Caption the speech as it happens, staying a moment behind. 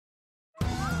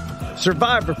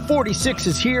Survivor 46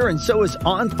 is here, and so is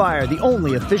On Fire, the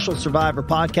only official Survivor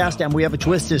podcast, and we have a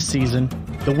twist this season.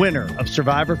 The winner of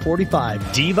Survivor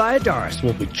 45, Dee Valladares,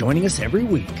 will be joining us every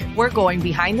week. We're going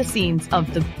behind the scenes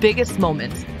of the biggest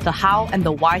moments, the how and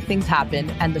the why things happen,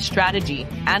 and the strategy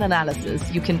and analysis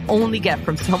you can only get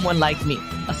from someone like me,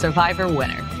 a Survivor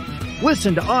winner.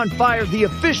 Listen to On Fire, the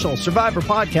official Survivor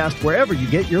podcast, wherever you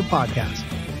get your podcast.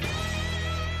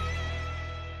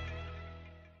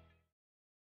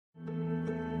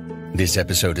 This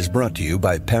episode is brought to you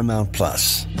by Paramount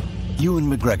Plus. Ewan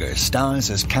McGregor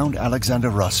stars as Count Alexander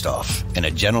Rostov in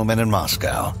A Gentleman in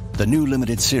Moscow, the new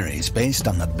limited series based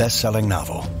on the best-selling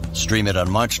novel. Stream it on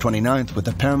March 29th with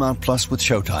the Paramount Plus with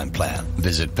Showtime plan.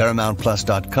 Visit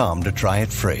ParamountPlus.com to try it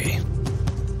free.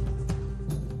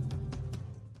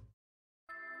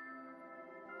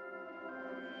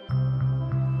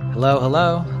 Hello,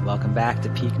 hello. Welcome back to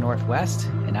Peak Northwest,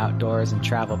 an outdoors and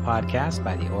travel podcast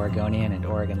by the Oregonian and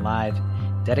Oregon Live,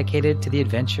 dedicated to the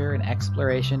adventure and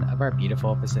exploration of our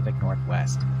beautiful Pacific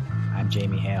Northwest. I'm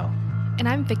Jamie Hale. And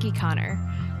I'm Vicki Connor.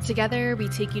 Together, we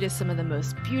take you to some of the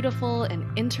most beautiful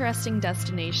and interesting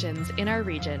destinations in our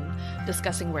region,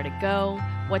 discussing where to go,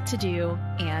 what to do,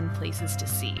 and places to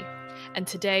see. And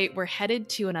today, we're headed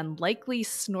to an unlikely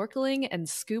snorkeling and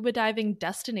scuba diving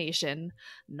destination,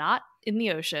 not in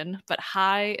the ocean, but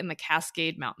high in the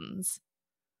Cascade Mountains.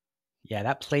 Yeah,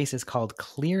 that place is called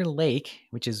Clear Lake,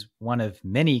 which is one of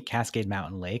many Cascade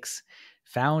Mountain lakes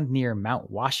found near Mount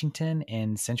Washington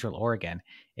in Central Oregon.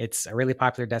 It's a really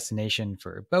popular destination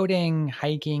for boating,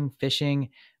 hiking, fishing,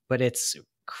 but its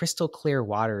crystal clear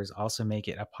waters also make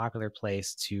it a popular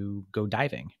place to go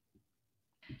diving.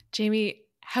 Jamie,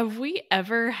 have we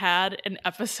ever had an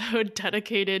episode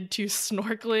dedicated to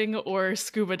snorkeling or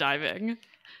scuba diving?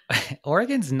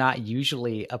 Oregon's not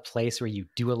usually a place where you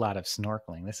do a lot of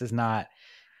snorkeling. This is not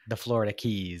the Florida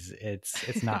Keys.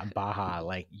 It's not Baja.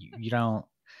 Like you don't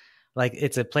like,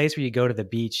 it's a place where you go to the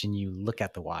beach and you look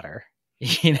at the water,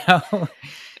 you don't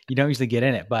usually get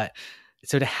in it. But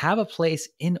so to have a place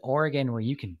in Oregon where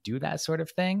you can do that sort of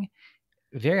thing,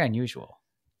 very unusual.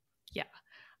 Yeah.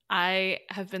 I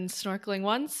have been snorkeling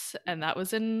once, and that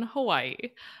was in Hawaii,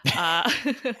 where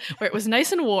it was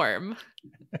nice and warm.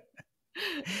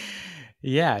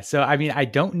 Yeah. So, I mean, I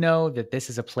don't know that this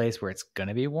is a place where it's going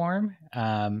to be warm.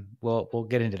 We'll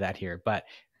get into that here. But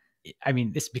I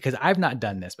mean, this because I've not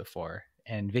done this before.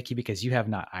 And Vicki, because you have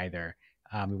not either.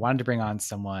 We wanted to bring on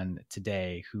someone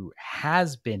today who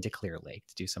has been to Clear Lake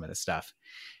to do some of this stuff.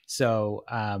 So,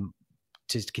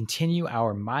 to continue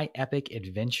our My Epic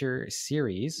Adventure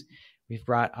series, we've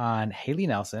brought on Haley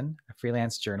Nelson, a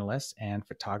freelance journalist and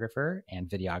photographer and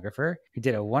videographer who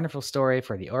did a wonderful story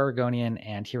for the Oregonian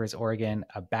and Here is Oregon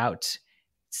about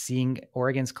seeing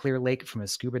Oregon's Clear Lake from a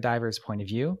scuba diver's point of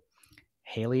view.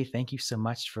 Haley, thank you so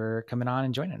much for coming on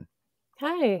and joining.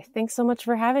 Hi, thanks so much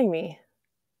for having me.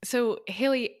 So,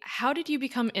 Haley, how did you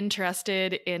become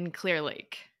interested in Clear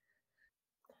Lake?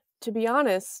 To be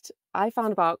honest, I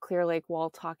found about Clear Lake while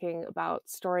talking about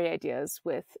story ideas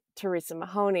with Teresa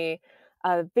Mahoney,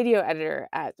 a video editor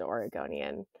at the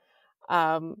Oregonian.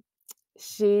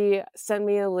 She sent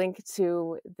me a link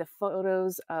to the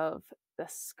photos of the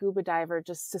scuba diver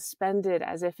just suspended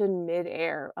as if in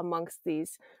midair amongst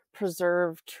these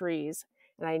preserved trees.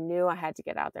 And I knew I had to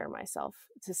get out there myself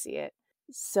to see it.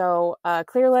 So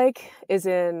Clear Lake is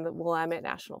in the Willamette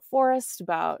National Forest,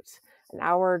 about an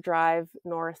hour drive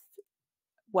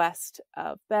northwest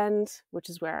of Bend, which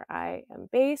is where I am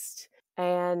based.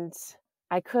 And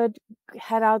I could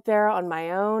head out there on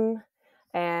my own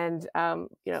and,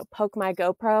 poke my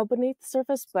GoPro beneath the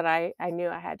surface, but I knew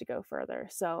I had to go further.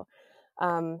 So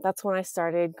that's when I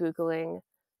started Googling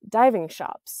diving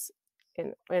shops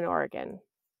in Oregon.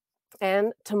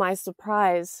 And to my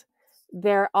surprise,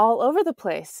 they're all over the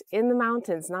place in the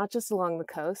mountains, not just along the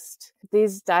coast.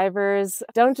 These divers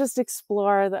don't just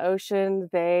explore the ocean,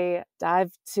 they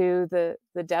dive to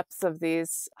the depths of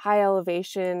these high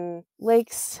elevation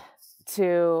lakes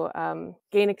to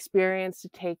gain experience, to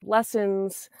take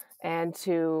lessons, and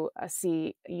to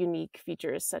see unique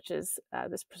features such as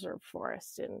this preserved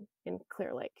forest in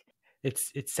Clear Lake.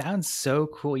 It sounds so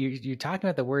cool. You're talking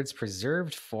about the words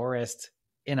preserved forest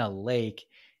in a lake.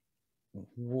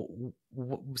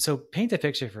 So paint a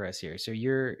picture for us here. So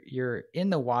you're in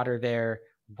the water there.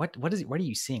 What are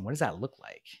you seeing? What does that look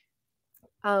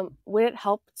like? Would it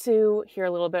help to hear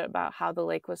a little bit about how the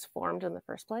lake was formed in the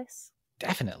first place?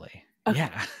 Definitely. Okay.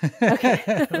 Yeah.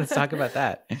 Okay. Let's talk about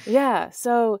that. Yeah.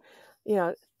 So,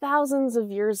 thousands of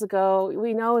years ago,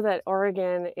 we know that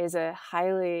Oregon is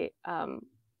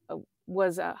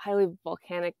was a highly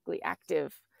volcanically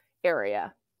active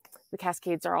area. the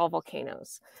Cascades are all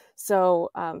volcanoes. So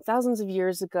thousands of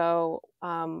years ago,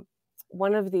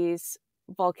 one of these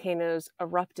volcanoes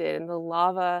erupted and the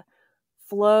lava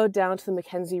flowed down to the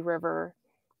Mackenzie River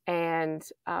and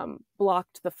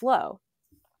blocked the flow.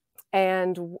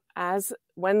 And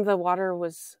when the water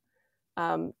was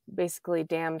basically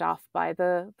dammed off by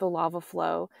the lava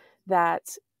flow,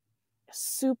 that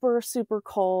super, super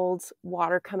cold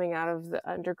water coming out of the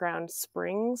underground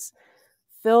springs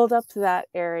filled up that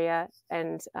area,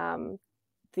 and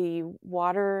the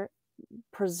water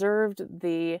preserved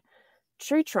the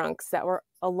tree trunks that were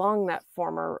along that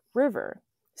former river.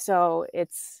 So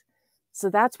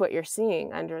that's what you're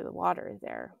seeing under the water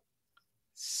there.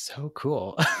 So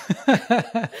cool.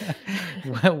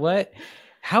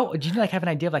 How do you like have an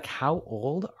idea of like how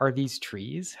old are these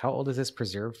trees? How old is this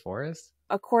preserved forest?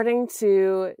 According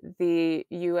to the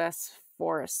U.S.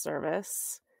 Forest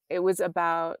Service, it was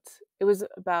about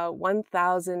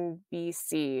 1000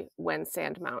 BC when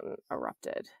Sand Mountain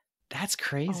erupted. That's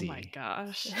crazy. Oh my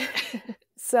gosh.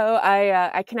 So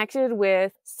I connected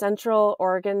with Central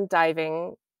Oregon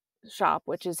Diving Shop,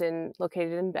 which is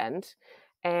located in Bend,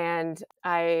 and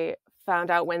I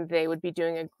found out when they would be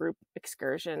doing a group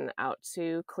excursion out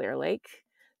to Clear Lake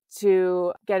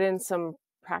to get in some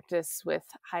practice with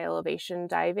high elevation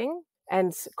diving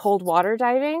and cold water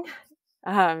diving,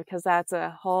 because that's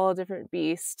a whole different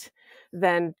beast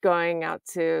than going out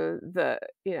to the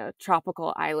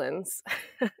tropical islands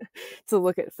to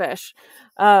look at fish.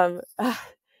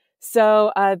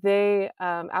 So they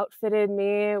outfitted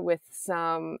me with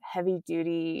some heavy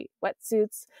duty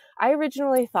wetsuits. I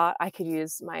originally thought I could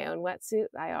use my own wetsuit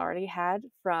I already had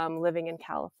from living in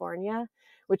California,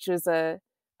 which was a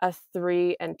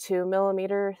 3 and 2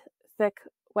 millimeter thick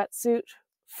wetsuit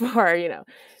for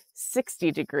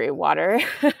 60-degree water.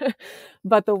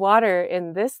 But the water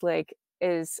in this lake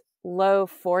is low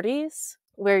 40s,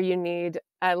 where you need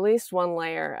at least one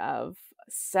layer of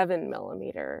 7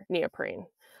 millimeter neoprene.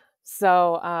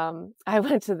 So I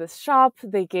went to this shop.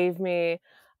 They gave me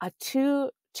a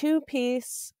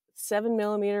two-piece 7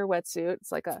 millimeter wetsuit.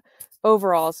 It's like a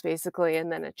overalls basically,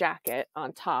 and then a jacket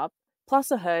on top,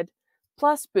 plus a hood,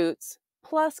 plus boots,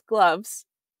 plus gloves.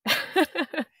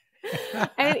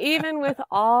 And even with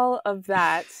all of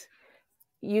that,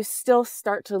 you still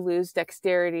start to lose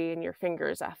dexterity in your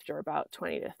fingers after about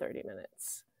 20 to 30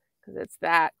 minutes because it's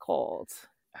that cold.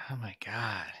 Oh my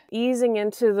God. Easing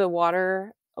into the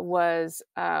water was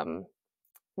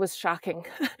shocking.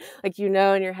 Like, in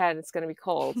your head it's going to be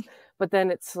cold, but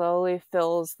then it slowly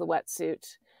fills the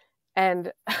wetsuit.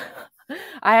 And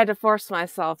I had to force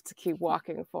myself to keep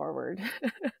walking forward.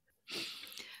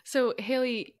 So,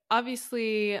 Haley,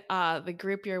 obviously the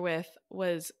group you're with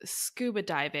was scuba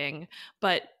diving,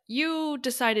 but you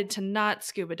decided to not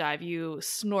scuba dive. You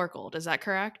snorkeled. Is that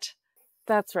correct?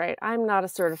 That's right. I'm not a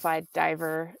certified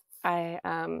diver. I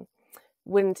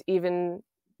wouldn't even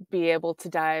be able to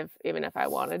dive even if I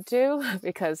wanted to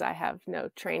because I have no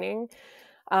training.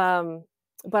 But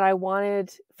I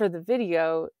wanted for the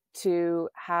video to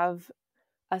have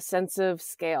a sense of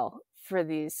scale for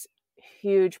these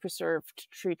huge preserved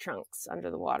tree trunks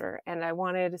under the water. And I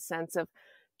wanted a sense of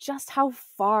just how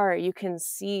far you can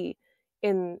see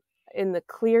in the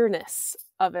clearness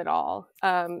of it all.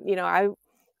 I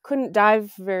couldn't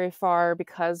dive very far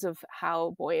because of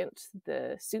how buoyant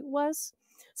the suit was.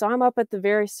 So I'm up at the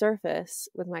very surface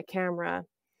with my camera,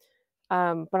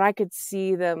 but I could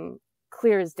see them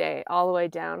clear as day all the way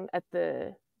down at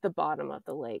the bottom of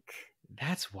the lake.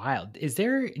 That's wild.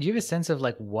 Do you have a sense of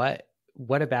like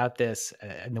what about this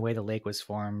and the way the lake was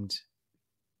formed?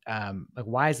 Like,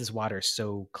 why is this water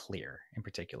so clear in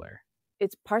particular?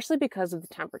 It's partially because of the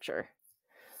temperature.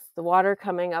 The water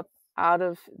coming up out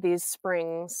of these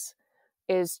springs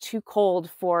is too cold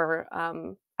for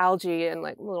algae and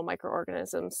like little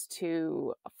microorganisms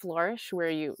to flourish, where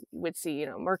you would see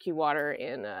murky water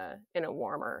in a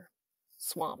warmer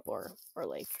swamp or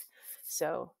lake.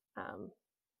 So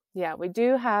we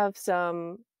do have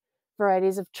some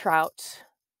varieties of trout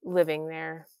living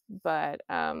there, but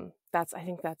I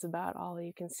think that's about all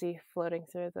you can see floating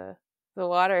through the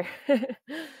water.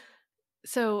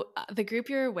 So the group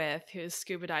you're with who's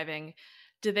scuba diving,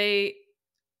 do they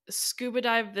scuba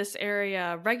dive this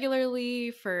area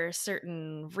regularly for a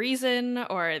certain reason,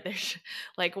 or there's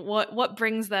like what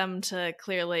brings them to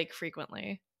Clear Lake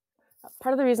frequently?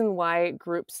 Part of the reason why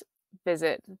groups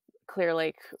visit Clear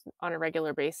Lake on a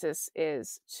regular basis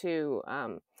is to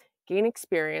gain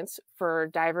experience for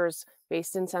divers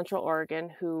based in Central Oregon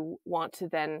who want to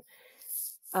then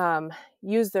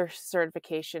use their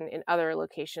certification in other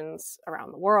locations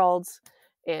around the world,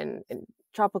 in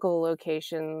tropical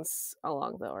locations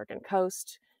along the Oregon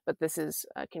coast, but this is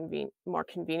more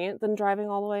convenient than driving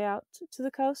all the way out to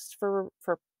the coast for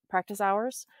practice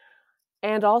hours.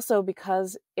 And also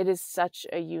because it is such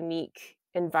a unique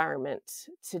environment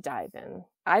to dive in.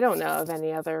 I don't know of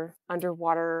any other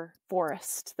underwater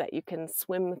forest that you can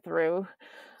swim through.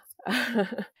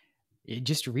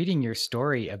 Just reading your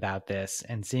story about this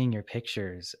and seeing your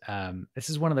pictures, this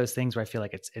is one of those things where I feel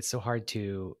like it's so hard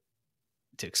to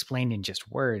explain in just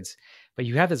words. But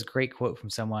you have this great quote from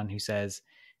someone who says,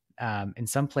 in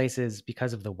some places,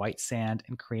 because of the white sand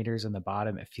and craters on the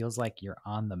bottom, it feels like you're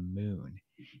on the moon.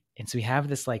 And so we have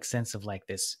this like sense of like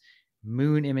this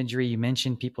moon imagery. You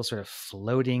mentioned people sort of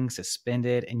floating,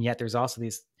 suspended, and yet there's also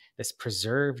this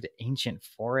preserved ancient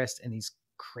forest and these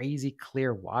crazy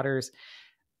clear waters.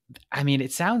 I mean,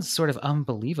 it sounds sort of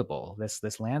unbelievable,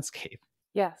 this landscape.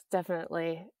 Yes,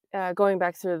 definitely. Going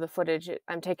back through the footage,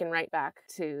 I'm taken right back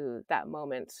to that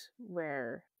moment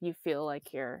where you feel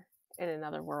like you're in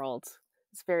another world.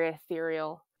 It's very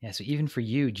ethereal. Yeah, so even for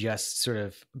you, just sort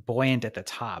of buoyant at the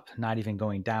top, not even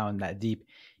going down that deep,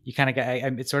 you kind of got,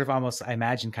 it's sort of almost, I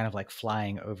imagine, kind of like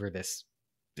flying over this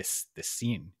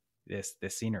scene, this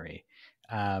scenery.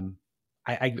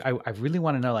 I really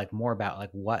want to know like more about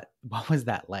like what was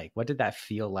that like? What did that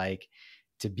feel like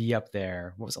to be up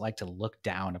there? What was it like to look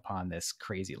down upon this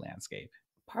crazy landscape?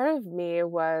 Part of me I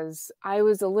was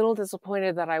a little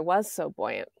disappointed that I was so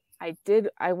buoyant.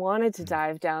 I wanted to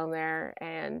dive down there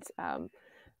and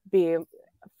be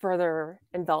further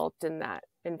enveloped in that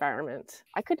environment.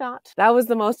 I could not. That was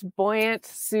the most buoyant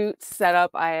suit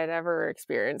setup I had ever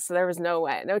experienced. So there was no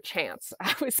way, no chance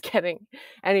I was getting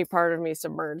any part of me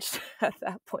submerged at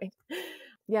that point.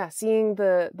 Yeah, seeing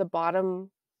the bottom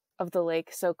of the lake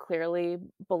so clearly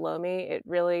below me, it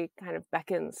really kind of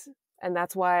beckons. And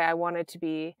that's why I wanted to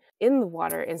be in the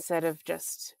water instead of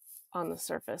just on the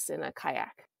surface in a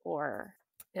kayak or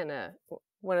in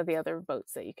one of the other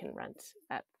boats that you can rent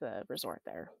at the resort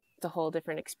there. It's a whole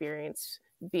different experience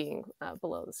being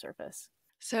below the surface.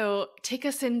 So take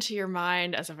us into your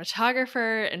mind as a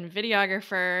photographer and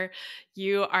videographer.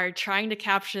 You are trying to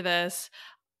capture this,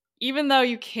 even though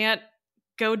you can't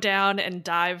go down and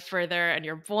dive further and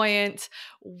you're buoyant.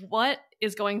 What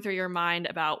is going through your mind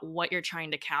about what you're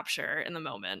trying to capture in the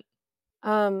moment?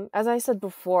 As I said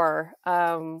before,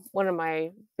 one of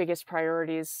my biggest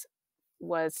priorities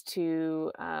was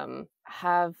to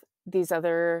have these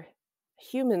other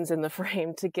humans in the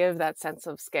frame to give that sense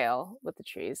of scale with the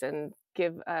trees and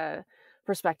give a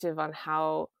perspective on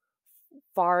how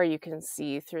far you can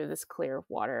see through this clear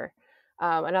water.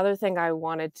 Another thing I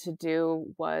wanted to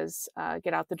do was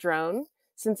get out the drone,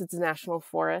 since it's a national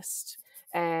forest,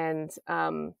 and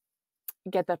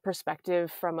get the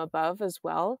perspective from above as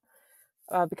well,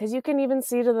 because you can even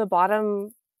see to the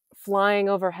bottom flying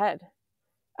overhead.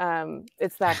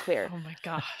 It's that clear. Oh my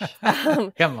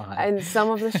gosh. Come on. And some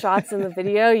of the shots in the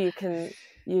video,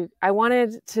 I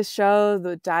wanted to show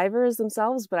the divers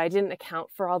themselves, but I didn't account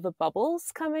for all the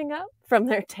bubbles coming up from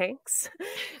their tanks.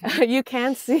 You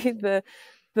can see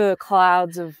the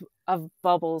clouds of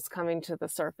bubbles coming to the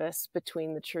surface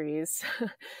between the trees.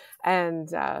 And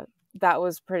that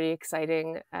was pretty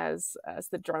exciting as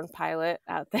the drone pilot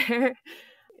out there.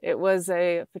 It was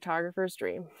a photographer's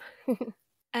dream.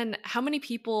 And how many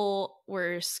people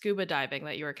were scuba diving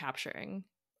that you were capturing?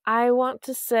 I want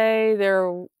to say there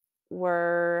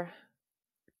were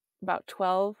about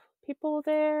 12 people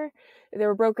there. They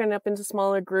were broken up into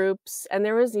smaller groups, and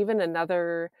there was even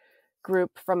another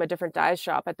group from a different dive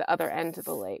shop at the other end of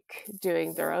the lake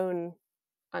doing their own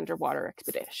underwater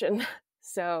expedition.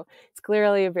 So it's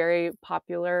clearly a very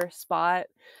popular spot.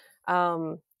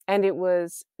 And it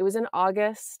was in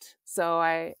August, so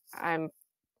I'm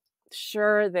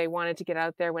sure they wanted to get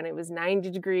out there when it was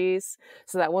 90 degrees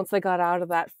so that once they got out of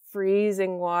that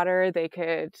freezing water, they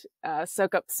could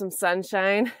soak up some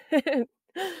sunshine,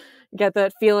 get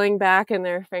that feeling back in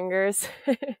their fingers.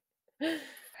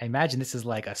 I imagine this is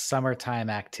like a summertime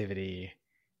activity,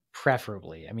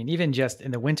 preferably. I mean, even just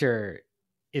in the winter,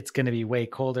 it's going to be way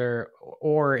colder,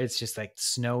 or it's just like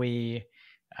snowy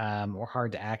or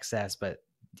hard to access. But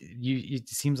it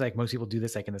seems like most people do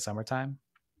this like in the summertime.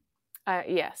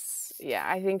 Yes. Yeah.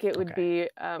 I think it would be,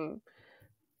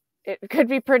 it could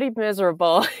be pretty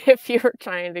miserable if you were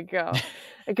trying to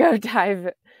go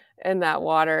dive in that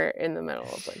water in the middle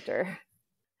of winter.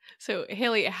 So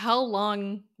Haley, how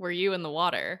long were you in the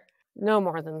water? No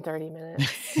more than 30 minutes.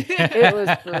 It was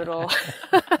brutal.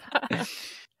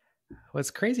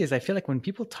 What's crazy is I feel like when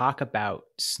people talk about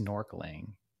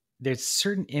snorkeling, there's a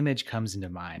certain image comes into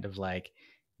mind of like,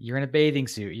 you're in a bathing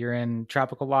suit, you're in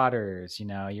tropical waters,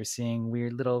 you're seeing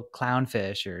weird little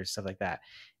clownfish or stuff like that.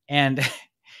 And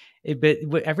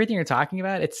but everything you're talking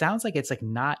about, it sounds like it's like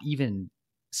not even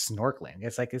snorkeling.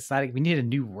 It's not, we need a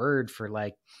new word for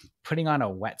like putting on a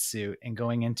wetsuit and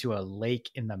going into a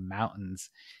lake in the mountains.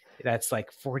 That's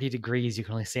like 40 degrees. You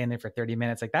can only stay in there for 30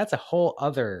 minutes. Like that's a whole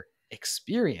other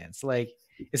experience. Like,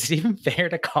 is it even fair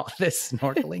to call this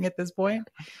snorkeling at this point?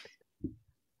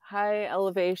 High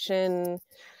elevation.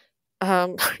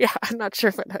 Yeah, I'm not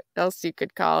sure what else you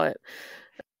could call it.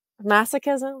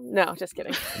 Masochism? No, just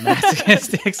kidding.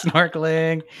 Masochistic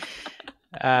snorkeling.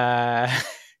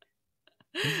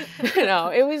 No,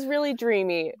 it was really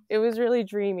dreamy. It was really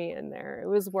dreamy in there. It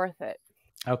was worth it.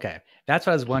 Okay. That's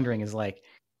what I was wondering is like,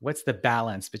 what's the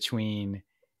balance between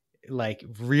like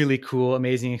really cool,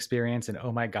 amazing experience and,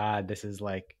 oh my God, this is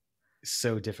like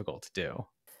so difficult to do?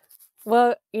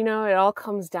 Well, it all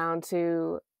comes down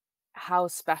to how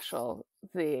special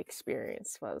the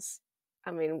experience was.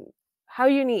 I mean, how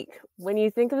unique. When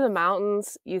you think of the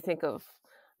mountains, you think of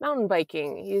mountain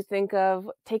biking, you think of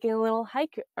taking a little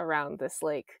hike around this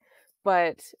lake.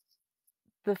 But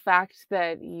the fact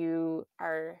that you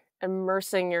are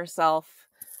immersing yourself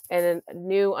in a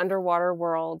new underwater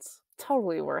world,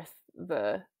 totally worth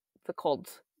the cold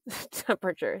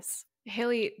temperatures.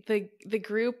 Haley, the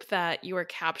group that you were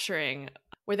capturing,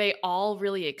 were they all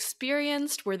really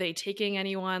experienced? Were they taking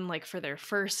anyone like for their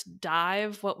first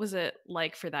dive? What was it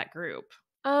like for that group?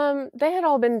 They had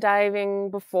all been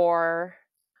diving before.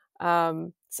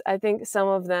 I think some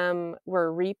of them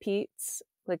were repeats,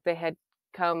 like they had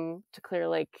come to Clear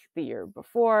Lake the year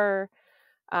before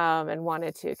and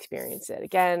wanted to experience it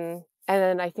again. And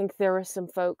then I think there were some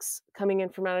folks coming in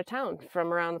from out of town,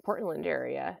 from around the Portland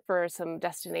area for some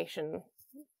destination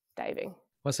diving.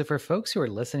 Well, so for folks who are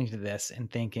listening to this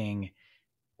and thinking,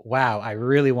 wow, I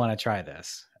really want to try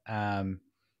this,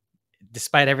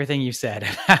 despite everything you said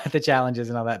about the challenges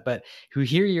and all that, but who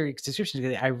hear your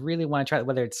description, I really want to try it,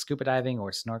 whether it's scuba diving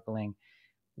or snorkeling,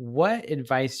 what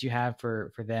advice do you have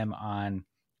for them on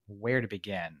where to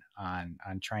begin on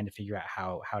trying to figure out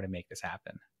how to make this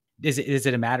happen? Is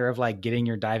it a matter of like getting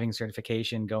your diving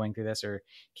certification, going through this, or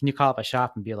can you call up a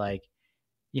shop and be like,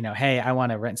 hey, I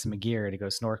want to rent some gear to go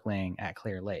snorkeling at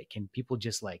Clear Lake? Can people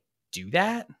just like do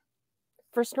that?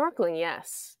 For snorkeling,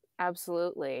 yes,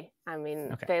 absolutely. I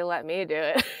mean, Okay. They let me do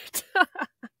it.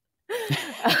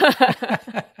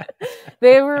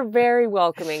 They were very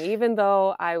welcoming, even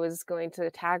though I was going to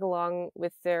tag along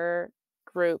with their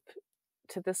group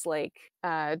to this lake,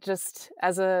 just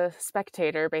as a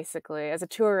spectator, basically, as a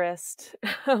tourist.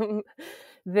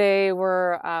 They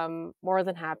were more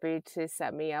than happy to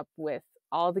set me up with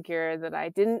all the gear that I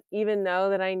didn't even know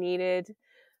that I needed,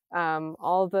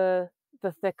 all the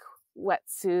thick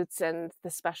wetsuits and the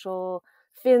special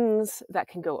fins that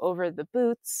can go over the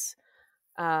boots.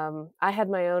 I had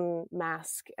my own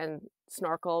mask and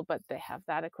snorkel, but they have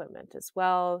that equipment as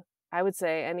well. I would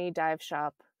say any dive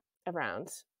shop around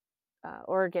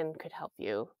Oregon could help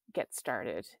you get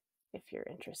started if you're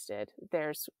interested.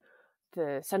 There's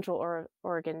the Central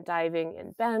Oregon Diving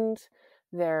in Bend.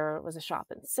 There was a shop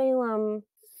in Salem.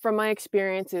 From my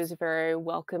experience, it was a very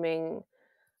welcoming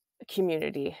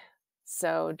community.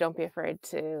 So don't be afraid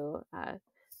to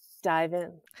dive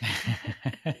in.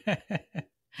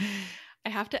 I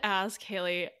have to ask,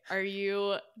 Haley, are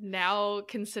you now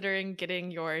considering getting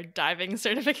your diving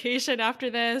certification after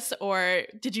this? Or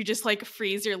did you just like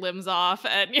freeze your limbs off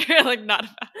and you're like not?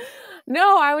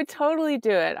 No, I would totally do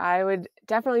it. I would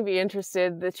definitely be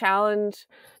interested. The challenge,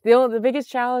 the biggest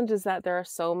challenge is that there are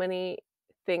so many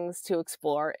things to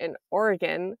explore in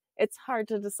Oregon. It's hard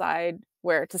to decide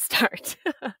where to start.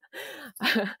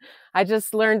 I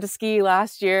just learned to ski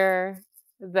last year.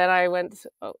 Then I went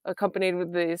accompanied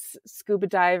with these scuba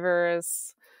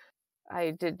divers. I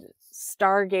did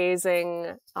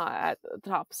stargazing at the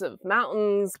tops of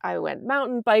mountains. I went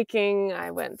mountain biking. I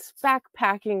went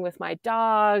backpacking with my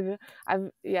dog.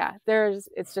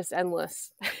 It's just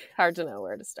endless. Hard to know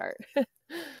where to start.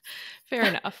 Fair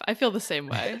enough. I feel the same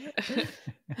way.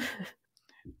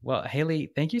 Well,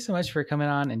 Haley, thank you so much for coming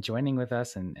on and joining with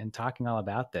us and talking all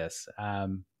about this.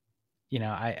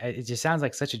 It just sounds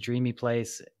like such a dreamy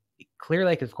place. Clear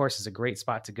Lake, of course, is a great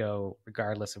spot to go,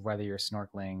 regardless of whether you're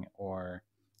snorkeling or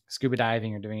scuba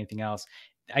diving or doing anything else.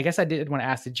 I guess I did want to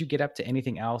ask, did you get up to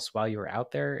anything else while you were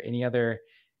out there? Any other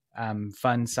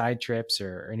fun side trips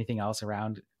or anything else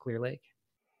around Clear Lake?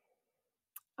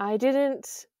 I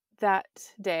didn't that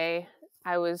day.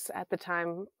 I was at the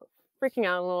time freaking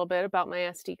out a little bit about my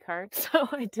SD card, so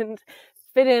I didn't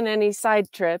fit in any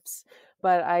side trips.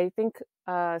 But I think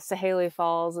Saheli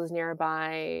Falls is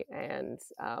nearby, and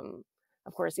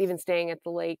of course, even staying at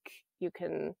the lake, you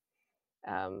can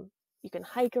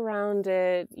hike around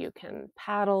it, you can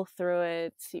paddle through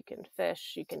it, you can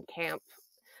fish, you can camp.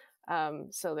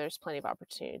 So there's plenty of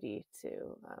opportunity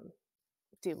to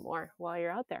do more while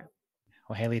you're out there.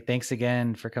 Well, Haley, thanks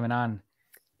again for coming on.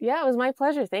 Yeah, it was my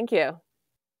pleasure. Thank you.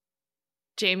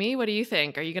 Jamie, what do you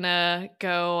think? Are you gonna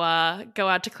go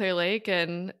out to Clear Lake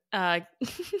and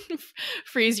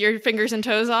freeze your fingers and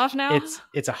toes off now?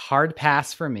 It's a hard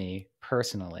pass for me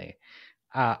personally.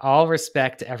 All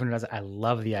respect to everyone who does it. I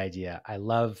love the idea. I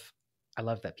love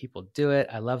that people do it.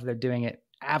 I love they're doing it.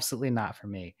 Absolutely not for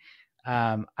me.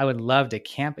 I would love to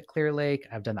camp at Clear Lake.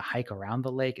 I've done the hike around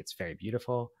the lake. It's very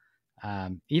beautiful.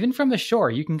 Even from the shore,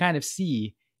 you can kind of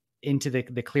see into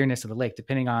the clearness of the lake,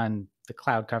 depending on the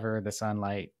cloud cover, the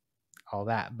sunlight, all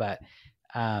that. But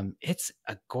it's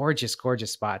a gorgeous,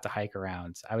 gorgeous spot to hike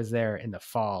around. I was there in the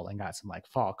fall and got some like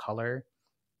fall color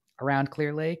around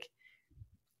Clear Lake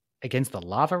against the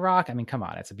lava rock. I mean, come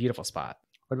on, it's a beautiful spot.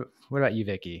 What about you,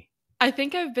 Vicky? I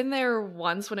think I've been there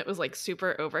once when it was like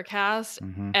super overcast,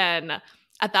 and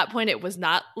at that point it was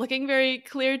not looking very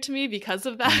clear to me because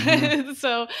of that.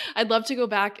 So I'd love to go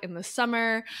back in the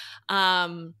summer.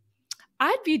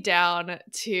 I'd be down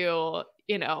to,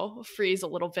 freeze a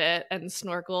little bit and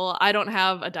snorkel. I don't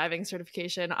have a diving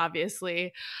certification,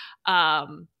 obviously.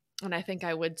 And I think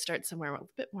I would start somewhere a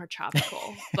bit more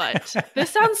tropical. But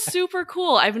this sounds super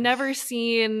cool. I've never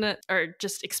seen or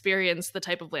just experienced the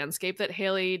type of landscape that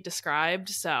Haley described.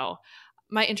 So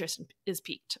my interest is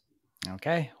piqued.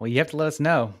 Okay. Well, you have to let us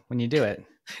know when you do it.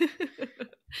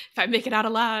 If I make it out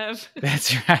alive.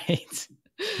 That's right.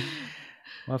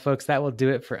 Well, folks, that will do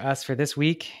it for us for this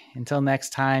week. Until next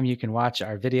time, you can watch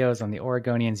our videos on the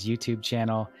Oregonians YouTube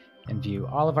channel and view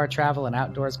all of our travel and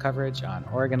outdoors coverage on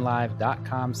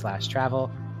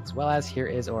OregonLive.com/travel, as well as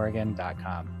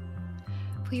HereIsOregon.com.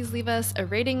 Please leave us a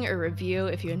rating or review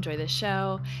if you enjoy this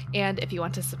show. And if you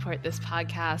want to support this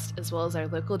podcast, as well as our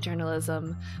local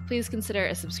journalism, please consider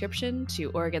a subscription to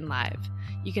Oregon Live.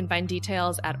 You can find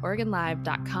details at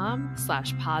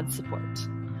OregonLive.com/pod support.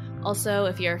 Also,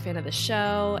 if you're a fan of the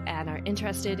show and are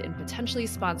interested in potentially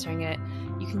sponsoring it,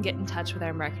 you can get in touch with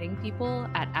our marketing people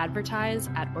at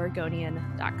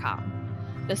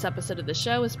advertise@oregonian.com. This episode of the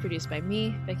show is produced by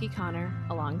me, Vicki Connor,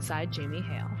 alongside Jamie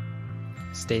Hale.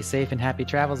 Stay safe and happy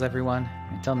travels, everyone.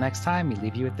 Until next time, we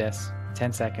leave you with this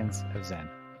 10 seconds of Zen.